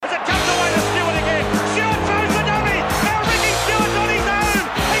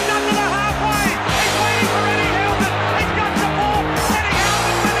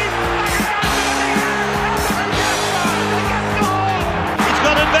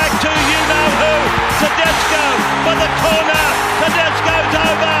for the corner. Tedesco's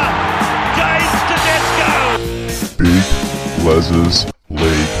over. James Tedesco. Big Les's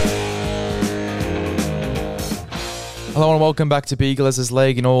League. Hello and welcome back to Big Les's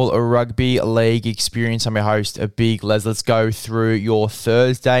League and all rugby league experience. I'm your host, Big Les. Let's go through your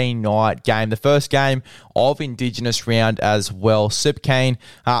Thursday night game, the first game of Indigenous round as well. Super keen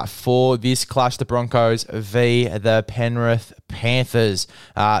for this clash, the Broncos v the Penrith Panthers.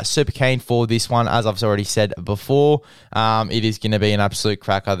 Super keen for this one, as I've already said before. It is going to be an absolute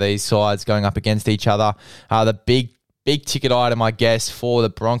cracker. These sides going up against each other. The big ticket item, I guess, for the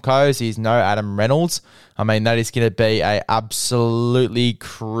Broncos is no Adam Reynolds. I mean, that is going to be a absolutely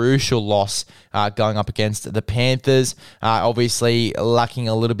crucial loss going up against the Panthers. Obviously, lacking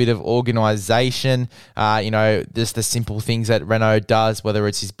a little bit of organisation. Just the simple things that Renault does, whether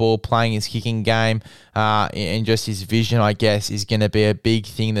it's his ball playing, his kicking game, and just his vision, I guess, is going to be a big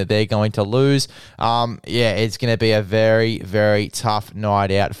thing that they're going to lose. It's going to be a very, very tough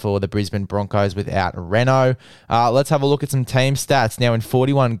night out for the Brisbane Broncos without Renault. Let's have a look at some team stats. Now, in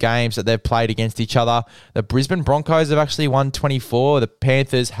 41 games that they've played against each other, the Brisbane Broncos have actually won 24. The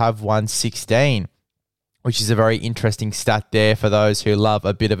Panthers have won 16, which is a very interesting stat there for those who love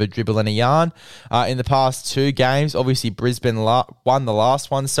a bit of a dribble and a yarn. In the past two games, obviously Brisbane won the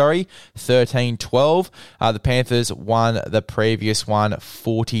last one, 13-12. The Panthers won the previous one,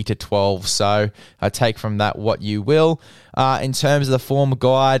 40-12. So take from that what you will. In terms of the form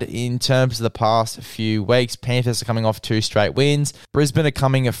guide, in terms of the past few weeks, Panthers are coming off 2 straight wins. Brisbane are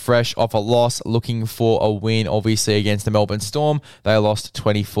coming fresh off a loss, looking for a win, obviously, against the Melbourne Storm. They lost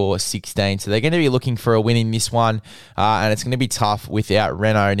 24-16. So they're going to be looking for a win in this one, and it's going to be tough without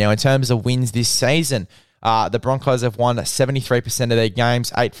Renault. Now, in terms of wins this season, the Broncos have won 73% of their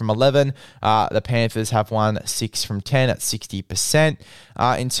games, 8 from 11. The Panthers have won 6 from 10 at 60%.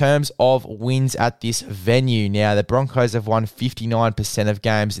 In terms of wins at this venue, now the Broncos have won 59% of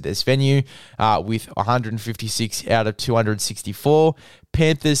games at this venue with 156 out of 264.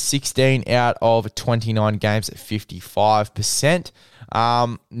 Panthers 16 out of 29 games at 55%.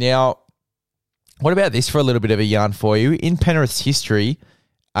 Now, what about this for a little bit of a yarn for you? In Penrith's history,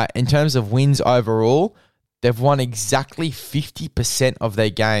 in terms of wins overall, they've won exactly 50% of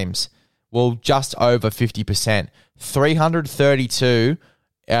their games. Well, just over 50%. 332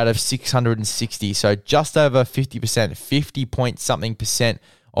 out of 660. So just over 50%, 50-point-something%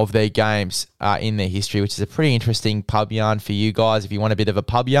 of their games in their history, which is a pretty interesting pub yarn for you guys if you want a bit of a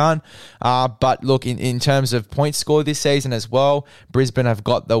pub yarn. But look, in terms of points scored this season as well, Brisbane have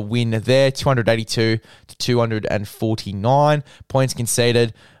got the win there, 282 to 249. Points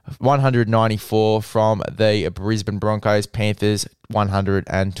conceded, 194 from the Brisbane Broncos. Panthers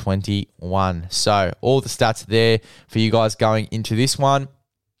 121. So all the stats there for you guys going into this one.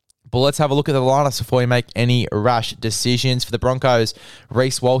 But let's have a look at the lineups before we make any rash decisions. For the Broncos,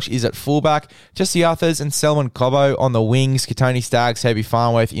 Reece Walsh is at fullback, Jesse Arthurs and Selwyn Cobbo on the wings, Katoni Staggs, Herbie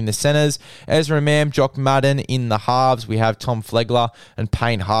Farnworth in the centres, Ezra Mam, Jock Madden in the halves. We have Tom Flegler and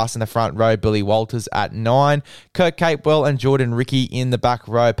Payne Haas in the front row, Billy Walters at 9, Kurt Capewell and Jordan Ricky in the back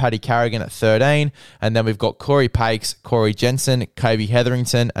row, Paddy Carrigan at 13, and then we've got Corey Pakes, Corey Jensen, Kobe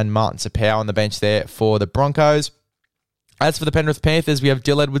Hetherington and Martin Sapau on the bench there for the Broncos. As for the Penrith Panthers, we have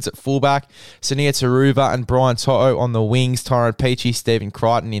Dill Edwards at fullback, Sania Taruva and Brian To'o on the wings, Tyrone Peachy, Stephen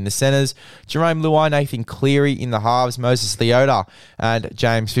Crichton in the centres, Jerome Luai, Nathan Cleary in the halves, Moses Leota and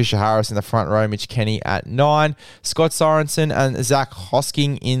James Fisher-Harris in the front row, Mitch Kenny at 9, Scott Sorensen and Zach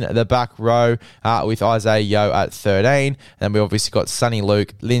Hosking in the back row with Isaiah Yeo at 13. And we obviously got Sonny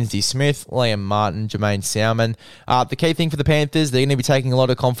Luke, Lindsay Smith, Liam Martin, Jermaine Salmon. The key thing for the Panthers, they're going to be taking a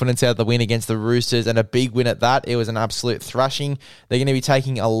lot of confidence out of the win against the Roosters, and a big win at that. It was an absolute thrashing. They're going to be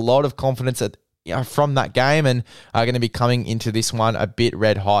taking a lot of confidence from that game and are going to be coming into this one a bit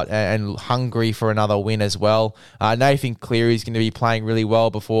red hot and hungry for another win as well. Nathan Cleary is going to be playing really well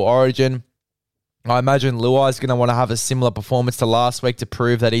before Origin. I imagine Luai is going to want to have a similar performance to last week to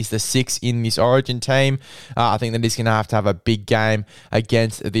prove that he's the 6 in this Origin team. I think that he's going to have a big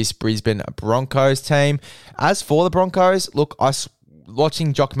against this Brisbane Broncos team. As for the Broncos, look,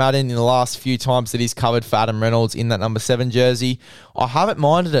 watching Jock Madden in the last few times that he's covered for Adam Reynolds in that number 7 jersey, I haven't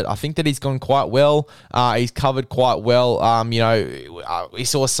minded it. I think that he's gone quite well. He's covered quite well. We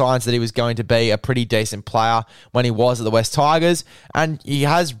saw signs that he was going to be a pretty decent player when he was at the West Tigers, and he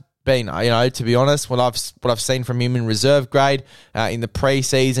has been, to be honest, what I've seen from him in reserve grade in the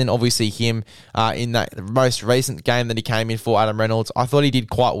preseason, obviously him in that most recent game that he came in for Adam Reynolds, I thought he did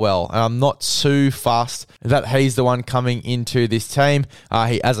quite well. And I'm not too fussed that he's the one coming into this team.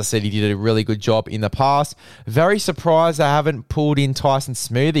 As I said, he did a really good job in the past. Very surprised they haven't pulled in Tyson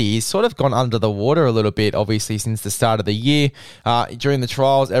Smoothy. He's sort of gone under the water a little bit, obviously, since the start of the year. During the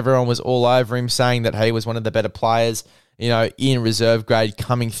trials, everyone was all over him, saying that he was one of the better players in reserve grade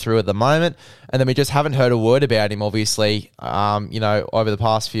coming through at the moment. And then we just haven't heard a word about him, obviously, over the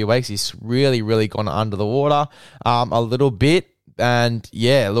past few weeks. He's really, really gone under the water a little bit. And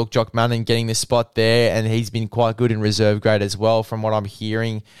yeah, look, Jock Manning getting this spot there, and he's been quite good in reserve grade as well, from what I'm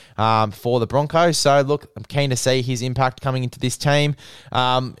hearing for the Broncos. So look, I'm keen to see his impact coming into this team.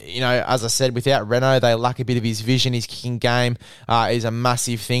 As I said, without Reno, they lack a bit of his vision. His kicking game is a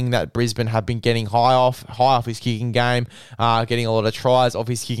massive thing that Brisbane have been getting high off his kicking game, getting a lot of tries off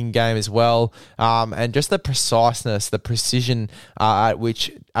his kicking game as well, and just the preciseness, the precision at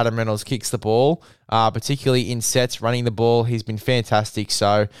which Adam Reynolds kicks the ball. Particularly in sets, running the ball. He's been fantastic.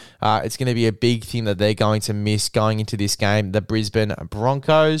 So it's going to be a big thing that they're going to miss going into this game, the Brisbane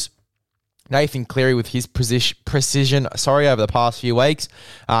Broncos. Nathan Cleary with his precision, over the past few weeks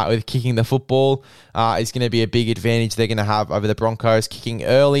with kicking the football is going to be a big advantage they're going to have over the Broncos. Kicking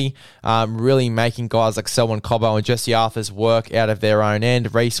early, really making guys like Selwyn Cobbo and Jesse Arthur's work out of their own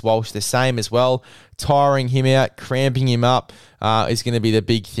end. Reece Walsh the same as well. Tiring him out, cramping him up is going to be the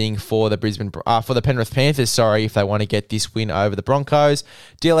big thing for the for the Penrith Panthers, if they want to get this win over the Broncos.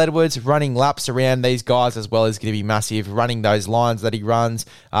 Dill Edwards running laps around these guys as well is going to be massive. Running those lines that he runs,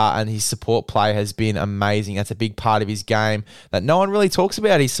 and his support play has been amazing. That's a big part of his game that no one really talks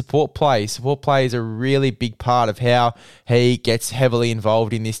about, his support play. Support play is a really big part of how he gets heavily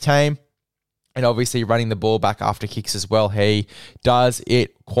involved in this team. And obviously running the ball back after kicks as well. He does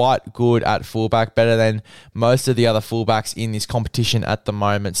it quite good at fullback, better than most of the other fullbacks in this competition at the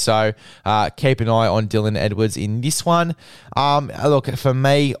moment. So keep an eye on Dylan Edwards in this one. Look, for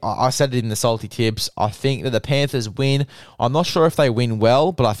me, I said it in the salty tips. I think that the Panthers win. I'm not sure if they win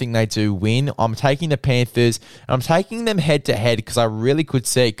well, but I think they do win. I'm taking the Panthers, and I'm taking them head-to-head because I really could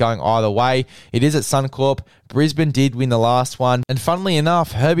see it going either way. It is at Suncorp. Brisbane did win the last one. And funnily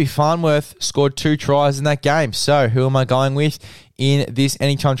enough, Herbie Farnworth scored 2 tries in that game. So who am I going with in this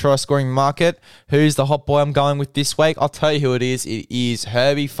anytime try scoring market? Who's the hot boy I'm going with this week? I'll tell you who it is. It is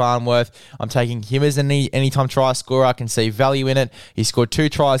Herbie Farnworth. I'm taking him as an anytime try scorer. I can see value in it. He scored 2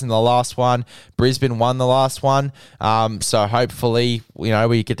 tries in the last one. Brisbane won the last one. So hopefully,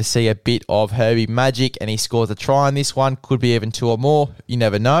 we get to see a bit of Herbie magic, and he scores a try in this one. Could be even 2 or more. You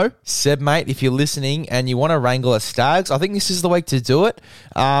never know. Seb, mate, if you're listening and you want to wrangle a Stags, I think this is the week to do it.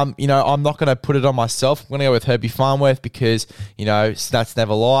 I'm not going to put it on myself. I'm going to go with Herbie Farnworth because, stats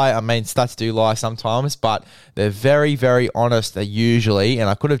never lie. I mean, stats do lie sometimes, but they're very, very honest usually, and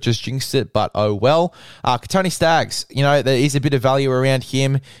I could have just jinxed it, but oh well. Katoni Staggs, there is a bit of value around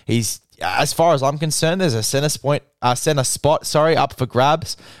him. He's, as far as I'm concerned, there's a centre spot up for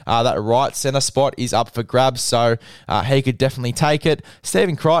grabs. That right centre spot is up for grabs, so he could definitely take it.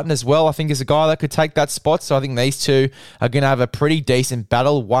 Stephen Crichton as well, I think, is a guy that could take that spot, so I think these two are going to have a pretty decent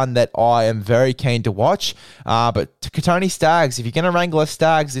battle, one that I am very keen to watch. But Katoni Staggs, if you're going to wrangle a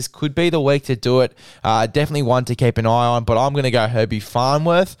Staggs, this could be the week to do it. Definitely one to keep an eye on, but I'm going to go Herbie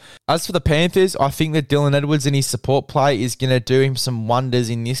Farnworth. As for the Panthers, I think that Dylan Edwards and his support play is going to do him some wonders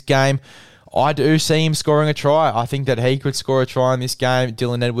in this game. I do see him scoring a try. I think that he could score a try in this game.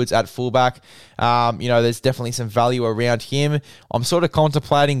 Dylan Edwards at fullback. There's definitely some value around him. I'm sort of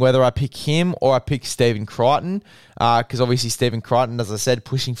contemplating whether I pick him or I pick Stephen Crichton, because obviously Stephen Crichton, as I said,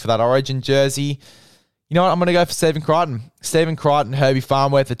 pushing for that Origin jersey. You know what? I'm going to go for Stephen Crichton. Stephen Crichton, Herbie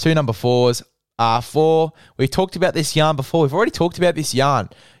Farnworth, the 2 number 4s. 4, we've talked about this yarn before. We've already talked about this yarn.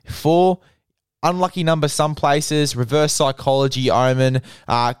 4, unlucky number some places. Reverse psychology omen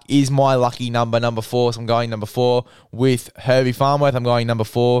is my lucky number 4. So I'm going number 4 with Herbie Farnworth. I'm going number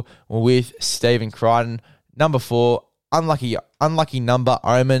 4 with Stephen Crichton. Number 4, unlucky number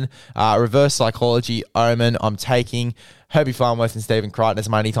omen. Reverse psychology omen. I'm taking Herbie Farnworth and Stephen Crichton as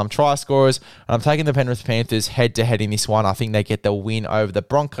my anytime try scorers. And I'm taking the Penrith Panthers head-to-head in this one. I think they get the win over the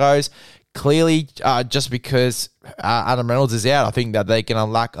Broncos. Clearly, just because Adam Reynolds is out, I think that they're going to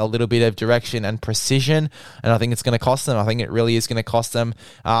lack a little bit of direction and precision, and I think it's going to cost them. I think it really is going to cost them.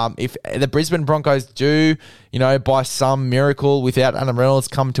 If the Brisbane Broncos do, by some miracle without Adam Reynolds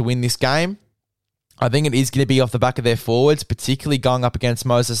come to win this game, I think it is going to be off the back of their forwards, particularly going up against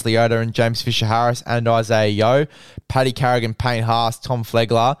Moses Leota and James Fisher-Harris and Isaiah Yeo. Paddy Carrigan, Payne Haas, Tom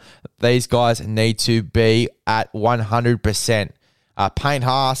Flegler. These guys need to be at 100%. Payne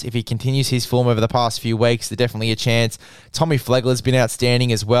Haas, if he continues his form over the past few weeks, there's definitely a chance. Tommy Flegler's been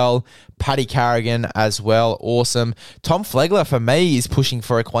outstanding as well. Paddy Carrigan as well, awesome. Tom Flegler, for me, is pushing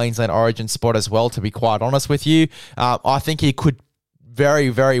for a Queensland Origin spot as well, to be quite honest with you. I think he could very,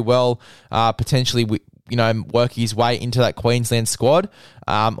 very well potentially work his way into that Queensland squad.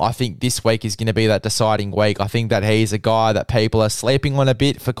 I think this week is going to be that deciding week. I think that he's a guy that people are sleeping on a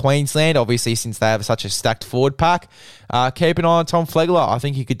bit for Queensland, obviously since they have such a stacked forward pack. Keep an eye on Tom Flegler. I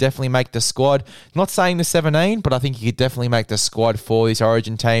think he could definitely make the squad. Not saying the 17, but I think he could definitely make the squad for this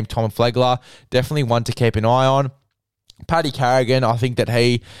Origin team. Tom Flegler, definitely one to keep an eye on. Paddy Carrigan, I think that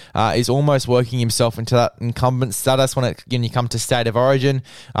he is almost working himself into that incumbent status when you come to State of Origin.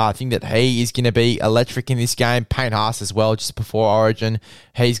 I think that he is going to be electric in this game. Payne Haas as well, just before Origin.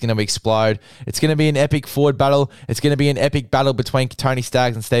 He's going to explode. It's going to be an epic forward battle. It's going to be an epic battle between Tony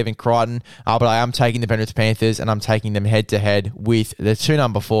Staggs and Stephen Crichton. But I am taking the Penrith Panthers, and I'm taking them head-to-head with the two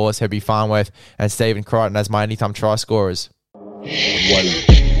number 4s, Herbie Farnworth and Stephen Crichton, as my anytime try scorers.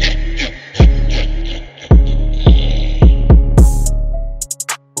 One.